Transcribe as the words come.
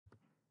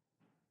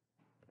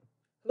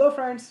Hello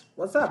friends,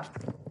 what's up?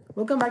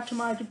 Welcome back to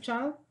my YouTube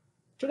channel.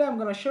 Today I'm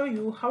going to show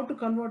you how to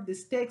convert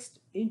this text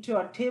into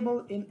a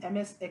table in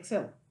MS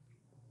Excel.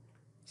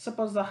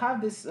 Suppose I have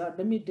this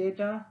dummy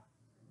data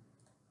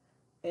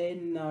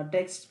in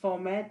text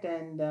format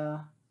and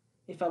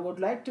if I would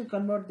like to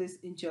convert this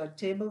into a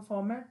table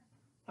format,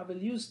 I will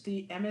use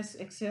the MS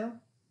Excel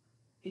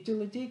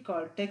utility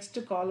called text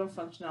to column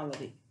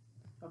functionality.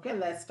 Okay,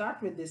 let's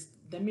start with this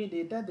dummy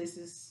data. This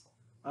is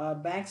a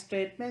bank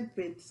statement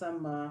with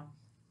some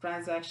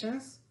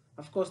transactions.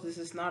 Of course, this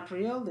is not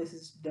real. This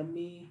is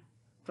dummy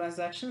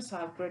transactions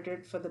I have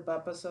created for the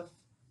purpose of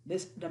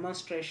this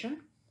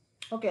demonstration.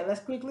 Okay,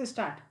 let's quickly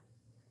start.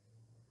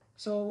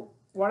 So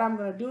what I'm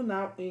going to do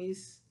now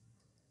is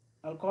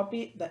I'll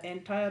copy the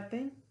entire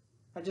thing.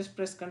 I just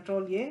press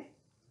Ctrl A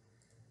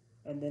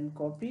and then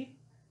copy.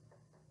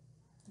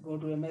 Go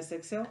to MS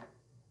Excel,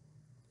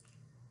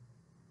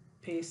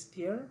 paste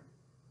here.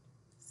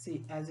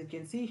 See, as you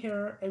can see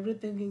here,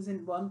 everything is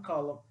in one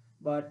column,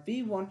 but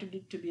we wanted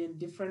it to be in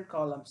different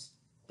columns.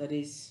 That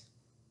is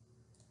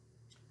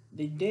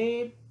the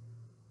date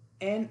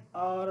and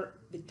or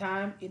the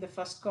time in the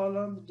first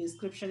column, the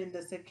description in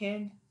the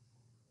second,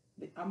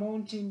 the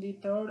amount in the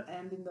third,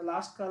 and in the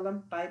last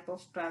column, type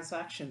of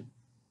transaction.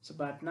 So,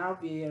 but now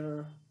we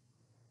are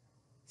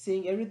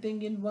seeing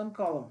everything in one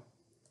column.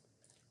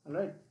 All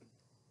right.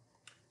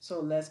 So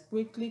let's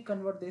quickly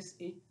convert this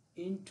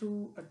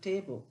into a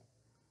table.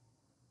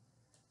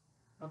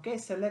 Okay,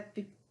 select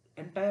the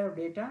entire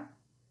data,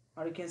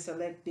 or you can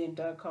select the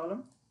entire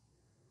column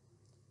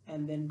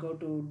and then go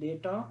to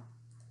data,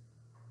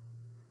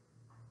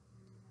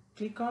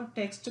 click on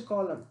text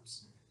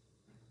columns.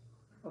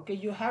 Okay,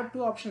 you have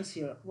two options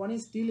here. One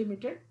is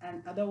delimited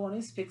and other one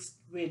is fixed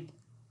width.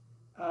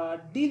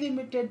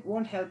 Delimited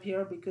won't help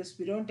here because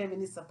we don't have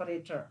any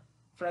separator.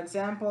 For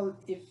example,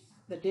 if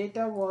the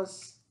data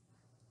was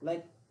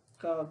like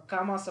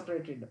comma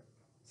separated,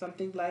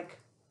 something like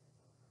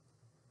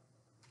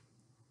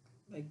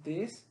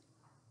this.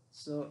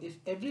 So if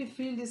every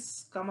field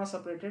is comma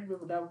separated, we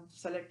would have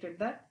selected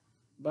that,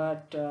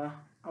 but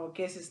our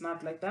case is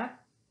not like that.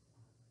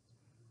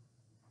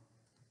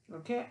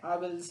 Okay, I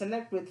will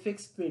select with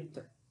fixed width.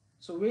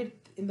 So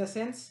width in the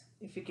sense,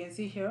 if you can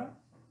see here,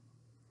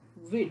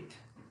 width,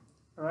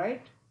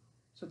 right?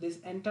 So this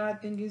entire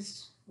thing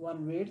is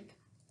one width,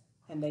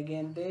 and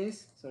again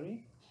this,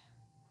 sorry.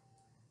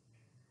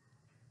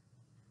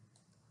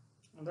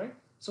 All right,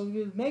 so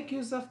we will make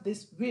use of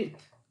this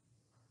width,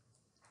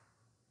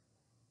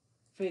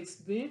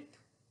 fixed width.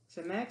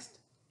 So next,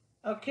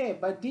 okay,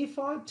 by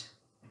default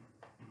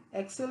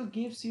Excel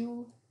gives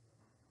you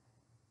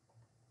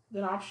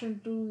the option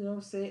to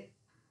say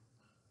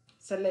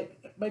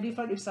select. By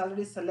default it's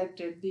already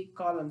selected the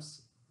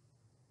columns.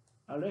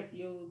 All right,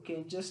 you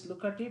can just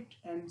look at it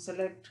and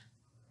select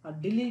or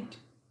delete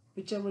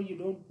whichever you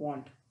don't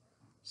want.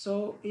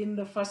 So in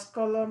the first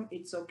column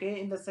it's okay.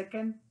 In the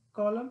second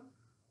column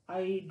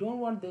I don't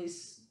want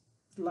this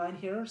line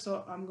here,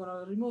 so I'm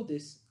gonna remove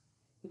this.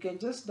 You can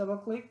just double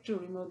click to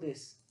remove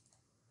this.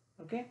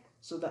 Okay,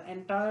 so the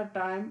entire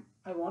time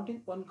I want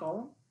in one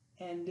column,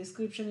 and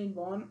description in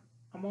one,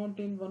 amount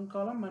in one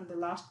column, and the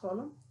last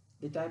column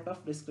the type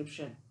of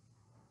description.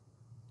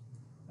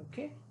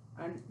 Okay,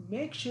 and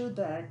make sure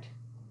that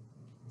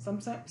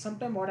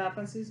sometime what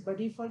happens is by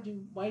default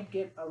you might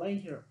get a line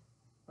here.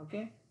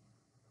 Okay,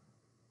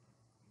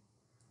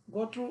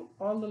 go through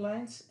all the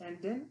lines and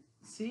then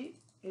see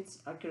it's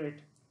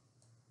accurate.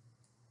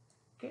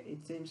 Okay,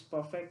 it seems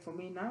perfect for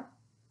me now.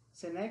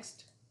 So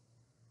next,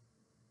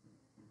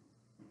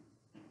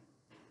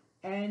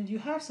 and you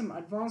have some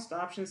advanced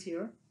options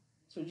here,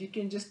 so you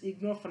can just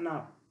ignore for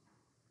now.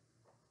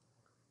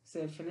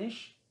 Say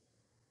finish.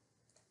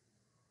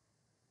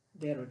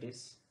 There it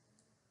is.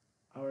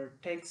 Our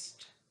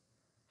text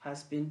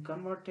has been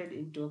converted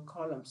into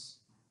columns.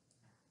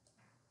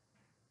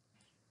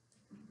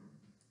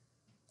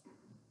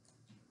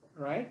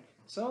 Right?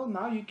 So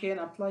now you can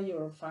apply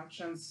your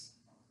functions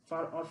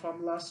or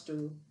formulas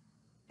to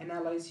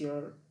analyze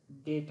your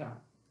data.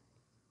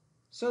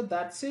 So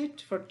that's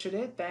it for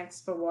today.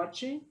 Thanks for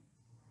watching.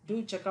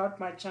 Do check out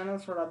my channel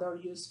for other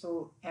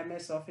useful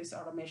MS Office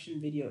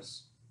automation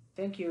videos.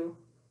 Thank you.